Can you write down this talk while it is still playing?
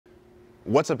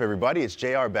What's up everybody, it's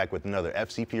JR back with another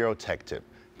FCP Euro tech tip.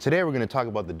 Today we're going to talk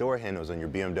about the door handles on your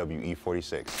BMW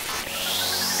E46.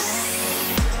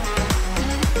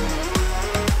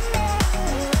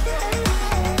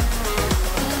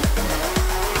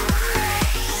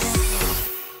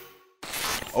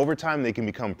 Over time they can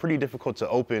become pretty difficult to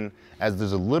open as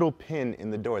there's a little pin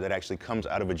in the door that actually comes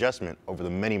out of adjustment over the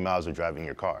many miles of driving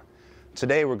your car.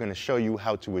 Today we're going to show you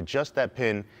how to adjust that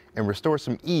pin and restore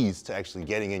some ease to actually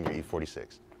getting in your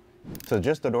E46. To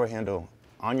adjust the door handle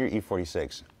on your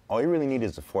E46, all you really need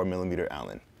is a 4mm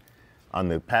Allen. On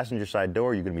the passenger side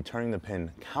door, you're going to be turning the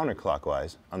pin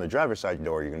counterclockwise. On the driver's side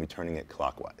door, you're going to be turning it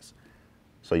clockwise.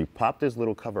 So you pop this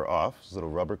little cover off, this little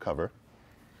rubber cover.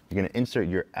 You're going to insert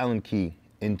your Allen key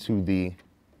into the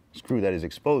screw that is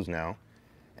exposed now.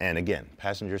 And again,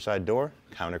 passenger side door,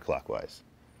 counterclockwise.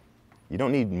 You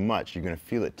don't need much. You're going to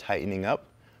feel it tightening up.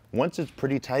 Once it's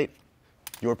pretty tight,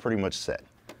 you're pretty much set.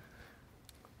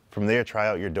 From there, try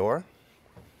out your door.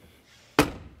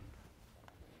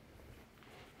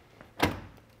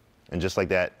 And just like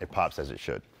that, it pops as it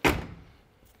should.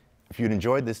 If you'd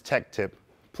enjoyed this tech tip,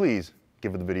 please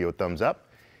give the video a thumbs up.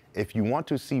 If you want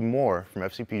to see more from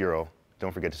FCP Euro,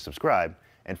 don't forget to subscribe.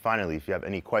 And finally, if you have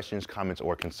any questions, comments,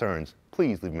 or concerns,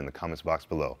 please leave them in the comments box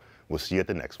below. We'll see you at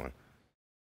the next one.